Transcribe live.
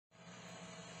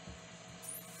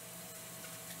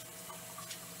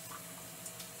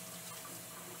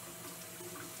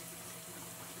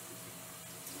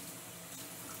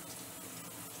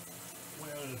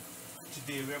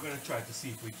Today we are going to try to see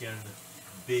if we can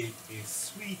bake a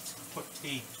sweet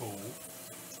potato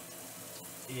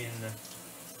in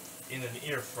an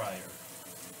air fryer.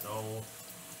 Now,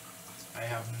 I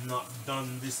have not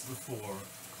done this before,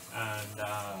 and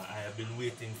I have been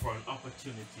waiting for an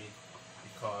opportunity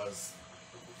because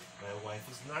my wife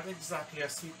is not exactly a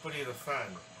sweet potato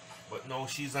fan, but now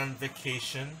she's on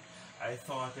vacation. I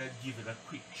thought I'd give it a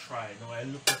quick try. Now I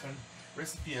looked up a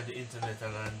recipe on the internet,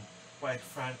 and quite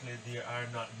frankly, there are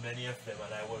not many of them,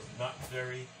 and I was not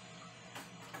very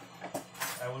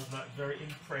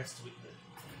impressed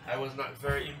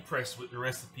with the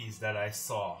recipes that I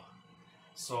saw.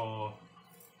 So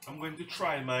I'm going to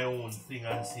try my own thing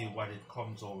and see what it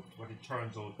turns out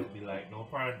to be like. Now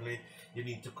apparently you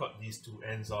need to cut these two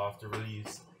ends off to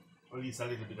release a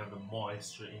little bit of the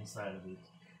moisture inside of it.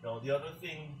 Now the other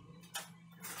thing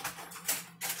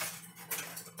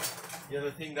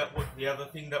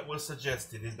that was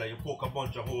suggested is that you poke a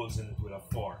bunch of holes in it with a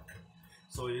fork.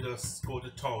 So you just go to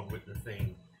town with the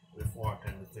thing, the fork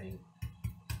and the thing.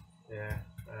 Yeah,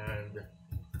 and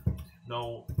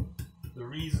now the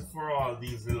reason for all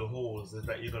these little holes is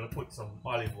that you're gonna put some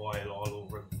olive oil all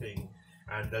over the thing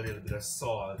and a little bit of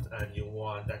salt, and you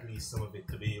want at least some of it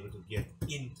to be able to get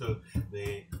into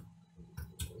the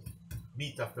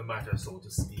meat of the matter, so to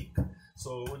speak.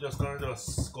 So we're just gonna go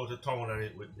to town on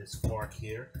it with this fork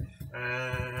here,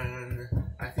 and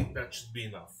I think that should be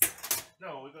enough.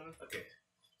 Now we're gonna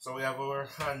so we have our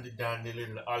handy dandy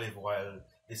little olive oil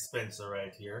dispenser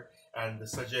right here, and the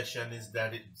suggestion is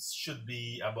that it should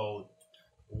be about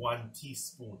 1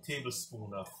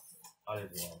 tablespoon of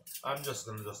olive oil. I'm just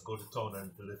gonna go to town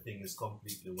until the thing is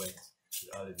completely wet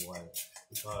with olive oil,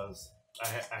 because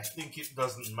I think it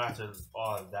doesn't matter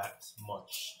all that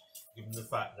much, given the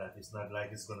fact that it's not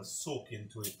like it's gonna soak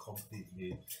into it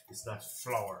completely. It's not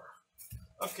flour.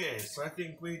 Okay, so I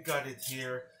think we got it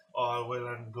here all well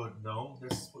and good now.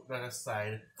 Just put that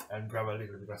aside and grab a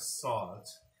little bit of salt,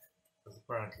 because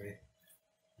apparently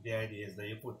the idea is that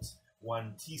you put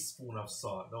 1 teaspoon of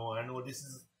salt. Now I know this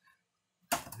is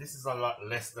a lot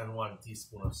less than 1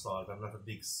 teaspoon of salt. I'm not a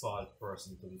big salt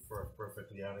person, to be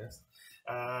perfectly honest.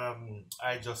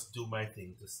 I just do my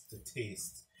thing to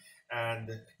taste.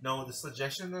 And now the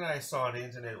suggestion that I saw on the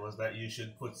internet was that you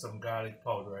should put some garlic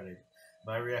powder in it.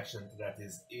 My reaction to that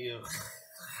is, ew.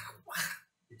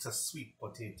 It's a sweet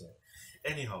potato.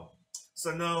 Anyhow,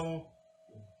 so now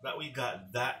that we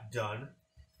got that done,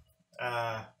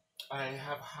 I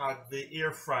have had the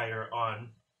air fryer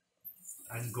on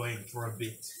and going for a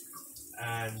bit,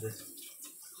 and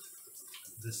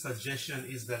the suggestion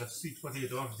is that a sweet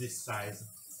potato of this size,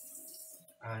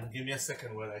 and give me a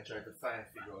second while I try to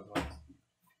figure out what,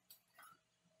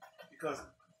 because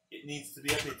it needs to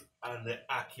be a bit on the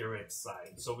accurate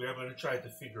side. So we are going to try to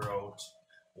figure out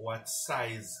what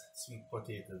size sweet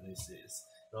potato this is.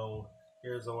 Now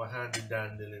here's our handy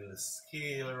dandy little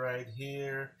scale right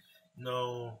here.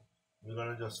 Now we're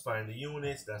gonna just find the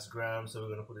units. That's grams, so we're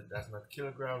gonna put it, that's not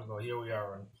kilograms. Now here we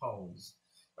are on pounds.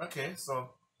 Okay,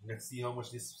 so let's see how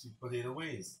much this sweet potato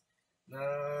weighs.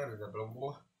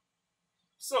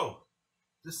 So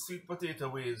this sweet potato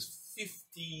weighs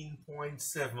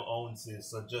 15.7 ounces,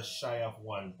 so just shy of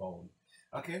 1 pound.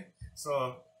 Okay,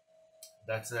 so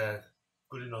that's a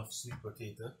good enough sweet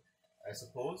potato, I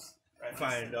suppose. I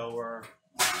find our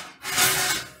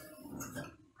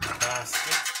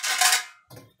basket.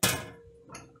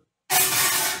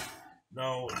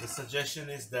 Now the suggestion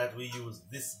is that we use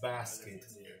this basket,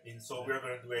 and so we're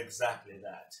going to do exactly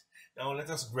that. Now let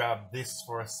us grab this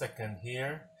for a second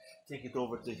here, take it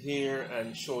over to here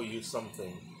and show you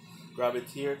something. Grab it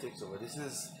here, take it over. This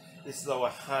is our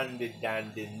handy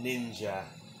dandy Ninja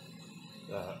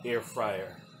air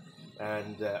fryer,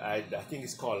 and I think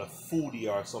it's called a foodie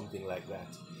or something like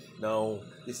that. Now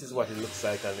this is what it looks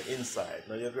like on the inside.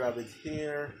 Now you grab it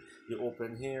here, you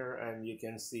open here, and you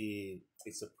can see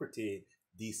it's a pretty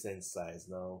decent size.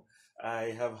 Now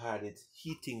I have had it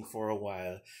heating for a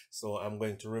while, so I'm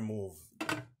going to remove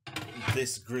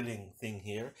this grilling thing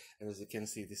here, and as you can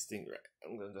see, this thing, right,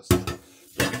 I'm going to just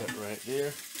drop that right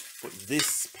there, put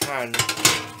this pan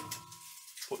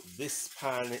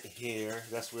here,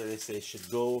 that's where they say it should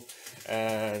go,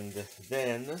 and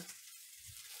then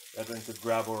we're going to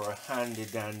grab our handy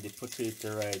dandy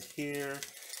potato right here,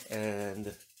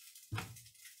 and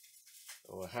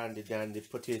our handy dandy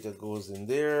potato goes in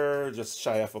there, just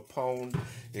shy of a pound.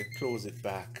 You close it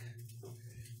back.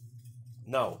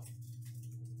 Now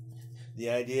the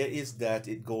idea is that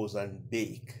it goes on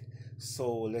bake,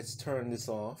 so let's turn this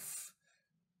off,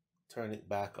 turn it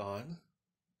back on.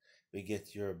 We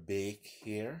get your bake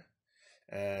here,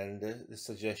 and the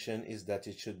suggestion is that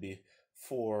it should be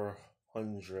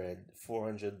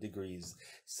 400 degrees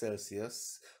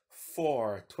Celsius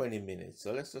for 20 minutes.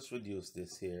 So let's just reduce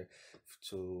this here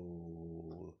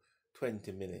to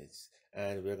 20 minutes,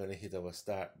 and we're going to hit our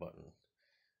start button.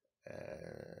 And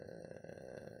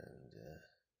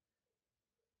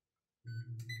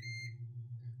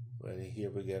well, here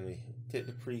we're going to take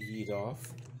the preheat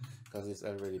off because it's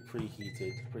already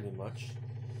preheated pretty much.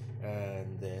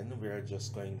 And then we're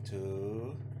just going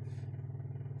to,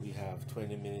 we have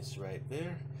 20 minutes right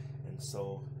there, and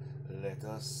so let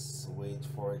us wait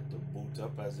for it to boot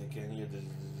up. As you can hear,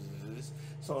 this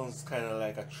sounds kind of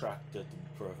like a tractor, to be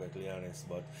perfectly honest,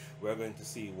 but we're going to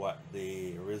see what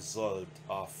the result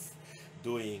of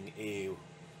doing a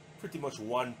pretty much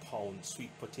 1 pound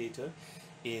sweet potato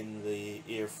in the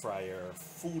air fryer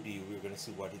foodie. We're going to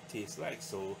see what it tastes like,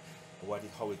 so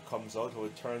how it comes out, how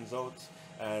it turns out.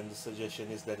 And the suggestion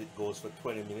is that it goes for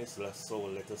 20 minutes, so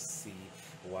let us see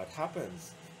what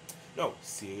happens. Now,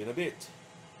 see you in a bit.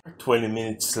 20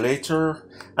 minutes later,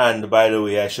 and by the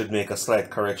way, I should make a slight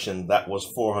correction. That was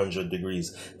 400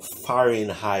 degrees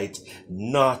Fahrenheit,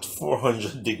 not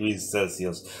 400 degrees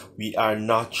Celsius. We are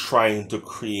not trying to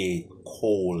create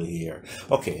coal here.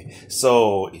 Okay,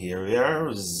 so here we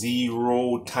are,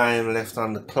 0 time left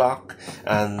on the clock,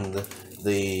 and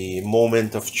the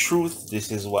moment of truth. This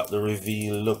is what the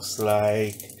reveal looks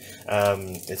like.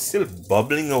 It's still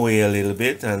bubbling away a little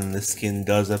bit, and the skin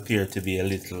does appear to be a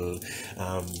little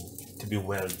to be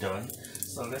well done.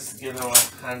 So let's get our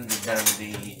handy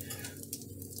dandy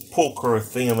poker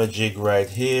thingamajig right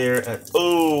here, and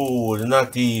oh,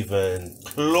 not even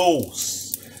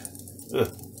close.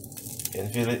 Ugh. You can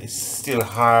feel it, it's still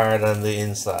hard on the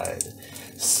inside.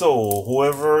 So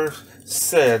whoever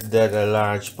said that a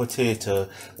large potato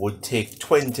would take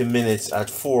 20 minutes at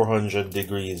 400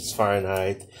 degrees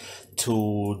Fahrenheit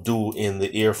to do in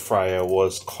the air fryer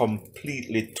was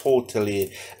completely,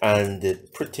 totally, and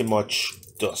pretty much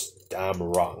just damn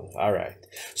wrong. All right,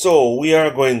 so we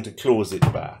are going to close it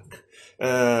back.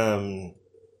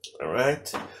 All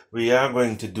right, we are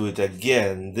going to do it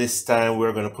again. This time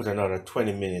we're going to put another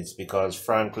 20 minutes because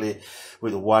frankly,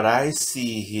 with what I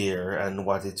see here and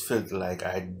what it felt like,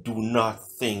 I do not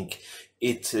think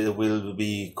it will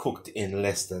be cooked in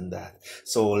less than that.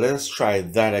 So let's try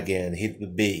that again. Hit the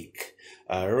bake.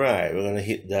 All right, we're going to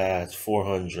hit that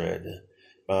 400.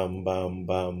 Bam, bam,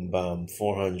 bam, bam,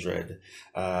 400.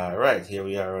 Right, here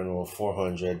we are on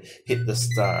 400. Hit the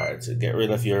start. Get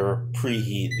rid of your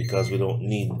preheat because we don't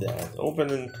need that. Open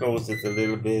and close it a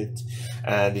little bit.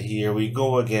 And here we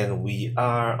go again. We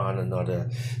are on another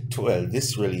 12.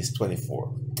 This release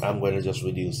 24. I'm going to just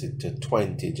reduce it to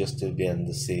 20 just to be on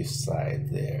the safe side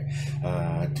there.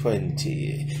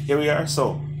 20. Here we are.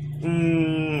 So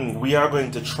we are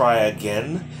going to try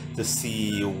again to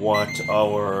see what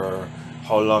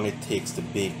how long it takes to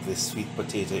bake this sweet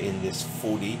potato in this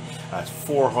foodie at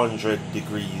 400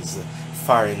 degrees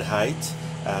Fahrenheit,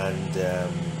 and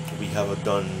we have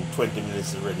done 20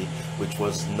 minutes already, which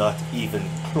was not even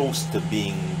close to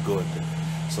being good.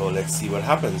 So let's see what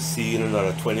happens. See you in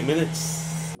another 20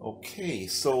 minutes. Okay,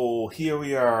 so here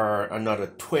we are another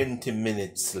 20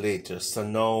 minutes later. So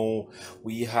now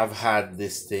we have had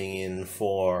this thing in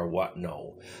for what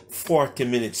now? 40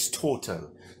 minutes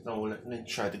total. Now let me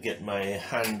try to get my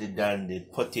handy dandy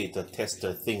potato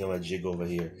tester thingamajig over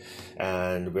here,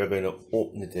 and we're going to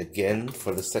open it again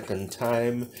for the second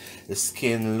time. The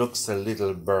skin looks a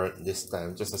little burnt this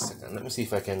time. Just a second, let me see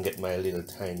if I can get my little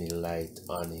tiny light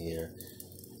on here.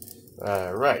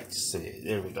 Right, see,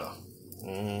 there we go.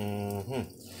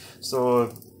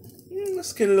 So the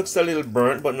skin looks a little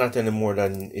burnt, but not any more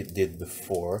than it did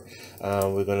before.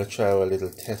 We're gonna try a little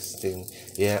testing.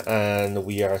 Yeah, and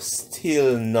we are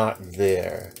still not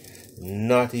there,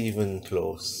 not even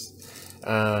close.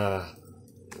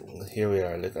 Here we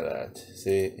are, look at that.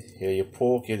 See, here you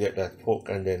poke, you get that poke,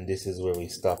 and then this is where we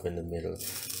stop in the middle.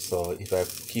 So if I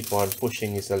keep on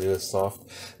pushing, it's a little soft.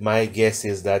 My guess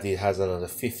is that it has another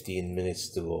 15 minutes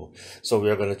to go. So we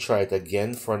are going to try it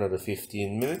again for another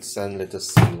 15 minutes, and let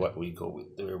us see what we go with,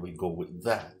 where we go with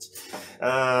that.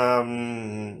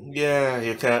 Yeah,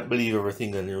 you can't believe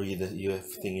everything you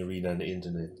read on the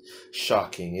internet.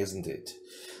 Shocking, isn't it?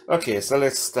 Okay, so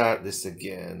let's start this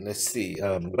again. Let's see.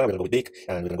 We're going to go with bake,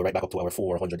 and we're going to go right back up to our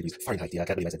 400 degrees Fahrenheit. Yeah, I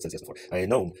can't believe I said Celsius before. I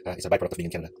know it's a byproduct of being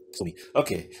in Canada. So me.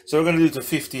 Okay, so we're going to do it to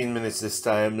 15 minutes this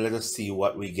time. Let us see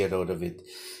what we get out of it.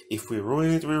 If we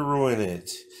ruin it, we ruin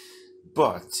it.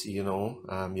 But, you know,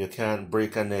 you can't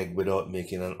break an egg without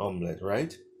making an omelette,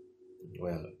 right?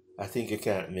 Well, I think you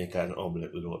can't make an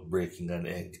omelette without breaking an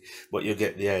egg, but you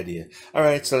get the idea. All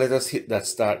right, so let us hit that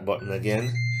start button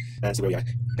again and see where we are.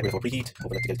 Get ready for preheat,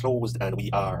 open it to get it closed, and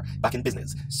we are back in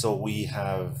business. So we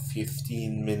have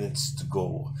 15 minutes to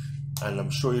go, and I'm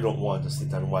sure you don't want to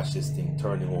sit and watch this thing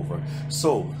turning over.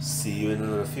 So see you in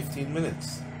another 15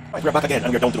 minutes. Right, we're back again,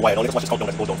 and we're down to the wire. Now let's watch this countdown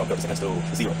as it goes down from 30 seconds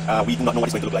to 0. We do not know what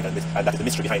it's going to look like, and that is the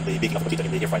mystery behind the baking of the potato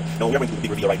in the air fryer. Now we are going to do the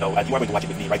big reveal right now, and you are going to watch it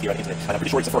with me right here on the internet, and I'm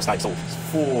pretty sure it's the first time. So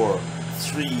 4,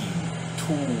 3,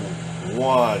 2,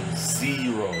 1,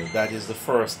 0. That is the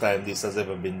first time this has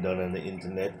ever been done on the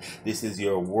internet. This is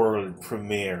your world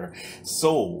premiere.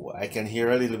 So I can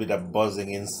hear a little bit of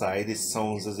buzzing inside. It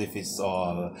sounds as if it's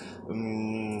all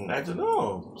I don't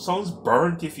know, sounds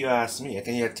burnt if you ask me. I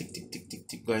can hear tick tick tick tick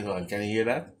tick going on. Can you hear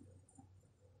that?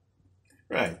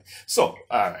 Right. So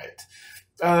all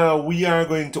right, we are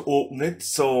going to open it,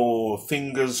 so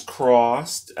fingers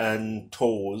crossed and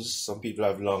toes. Some people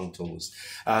have long toes.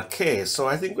 Okay, so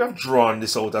I think we have drawn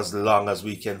this out as long as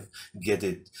we can get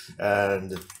it,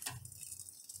 and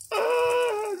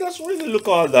doesn't really look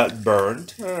all that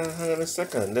burnt. Hang on a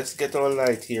second, let's get our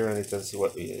light here on it and see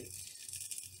what we get.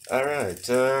 All right,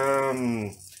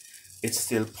 it's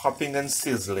still popping and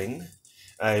sizzling.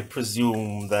 I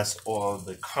presume that's all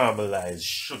the caramelized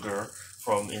sugar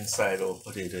from inside our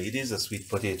potato. It is a sweet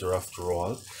potato after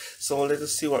all. So let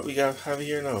us see what we have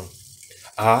here now.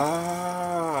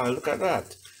 Ah, look at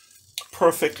that.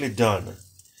 Perfectly done.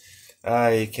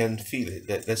 I can feel it.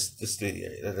 Let's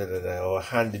our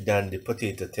handy dandy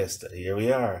potato tester. Here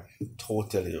we are.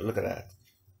 Totally. Look at that.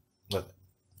 Look.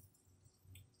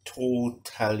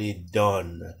 Totally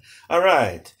done. All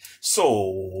right,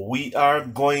 so we are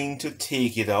going to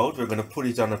take it out. We're going to put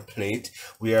it on a plate.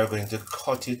 We are going to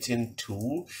cut it in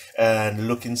two and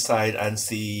look inside and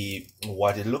see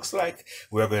what it looks like.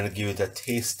 We're going to give it a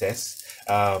taste test.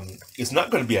 It's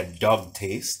not going to be a dog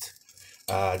taste.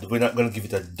 We're not going to give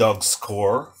it a dog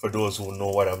score for those who know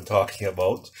what I'm talking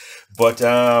about, but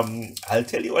I'll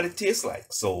tell you what it tastes like,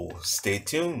 so stay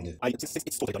tuned.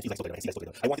 It's totally done. It feels like totally done. I see that's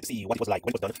totally done. I wanted to see what it was like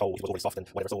when it was done, how it was already soft and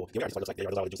whatever. So here we are. This is what it looks like. There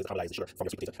are all the juices that caramelize the sugar from your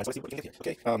sweet potato. And so let's see what we can get here.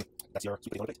 Okay, that's your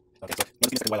sweet potato on the plate. Okay, so give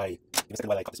me a second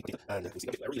while I cut the sweet potato, and we see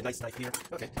a really nice knife here.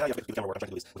 Okay, now you have to do the camera work. I'm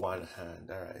trying to do this with one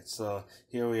hand. All right, so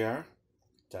here we are.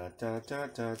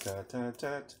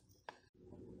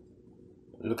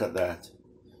 Look at that.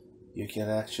 You can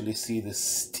actually see the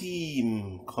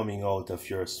steam coming out of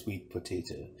your sweet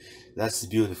potato. That's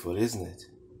beautiful, isn't it?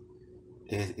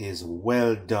 It is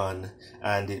well done,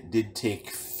 and it did take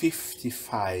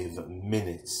 55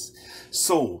 minutes.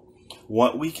 So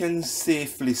what we can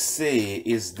safely say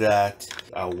is that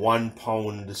a 1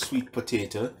 pound sweet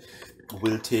potato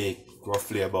will take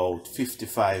roughly about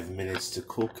 55 minutes to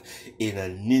cook in a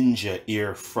Ninja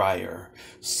air fryer.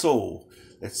 So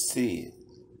let's see.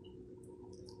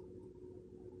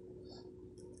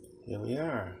 Here we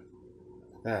are.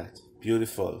 That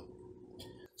beautiful.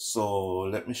 So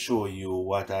let me show you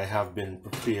what I have been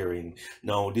preparing.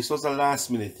 Now this was a last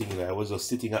minute thing. I was just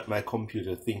sitting at my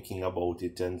computer thinking about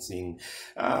it and saying,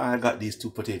 I got these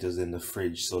 2 potatoes in the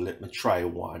fridge, so let me try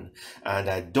one. And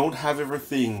I don't have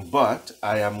everything, but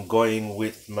I am going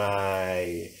with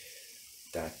my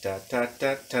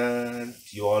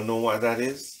you all know what that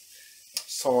is?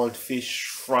 Saltfish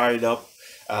fried up.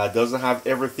 Doesn't have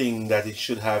everything that it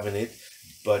should have in it,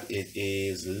 but it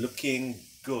is looking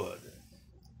good.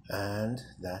 And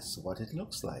that's what it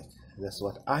looks like. That's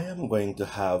what I am going to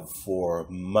have for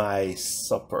my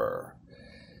supper.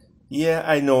 Yeah,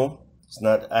 I know it's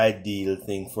not an ideal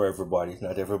thing for everybody.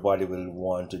 Not everybody will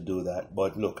want to do that.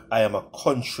 But look, I am a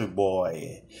country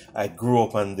boy. I grew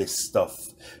up on this stuff.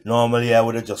 Normally, I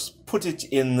would have just put it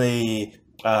in the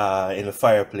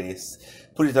fireplace,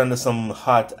 put it under some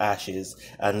hot ashes,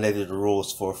 and let it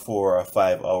roast for 4 or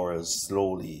 5 hours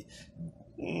slowly.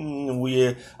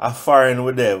 We are foreign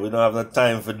with that. We don't have no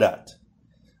time for that.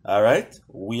 All right,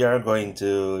 we are going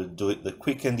to do it the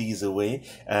quick and easy way,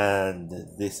 and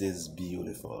this is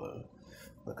beautiful.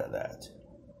 Look at that.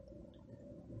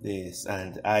 This,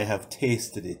 and I have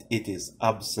tasted it. It is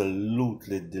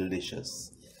absolutely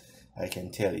delicious, I can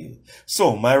tell you.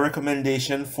 So my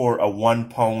recommendation for a 1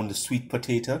 pound sweet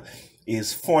potato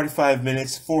is 45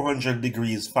 minutes, 400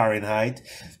 degrees Fahrenheit,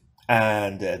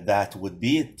 and that would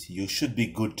be it. You should be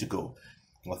good to go.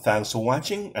 Well, thanks for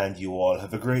watching, and you all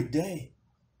have a great day.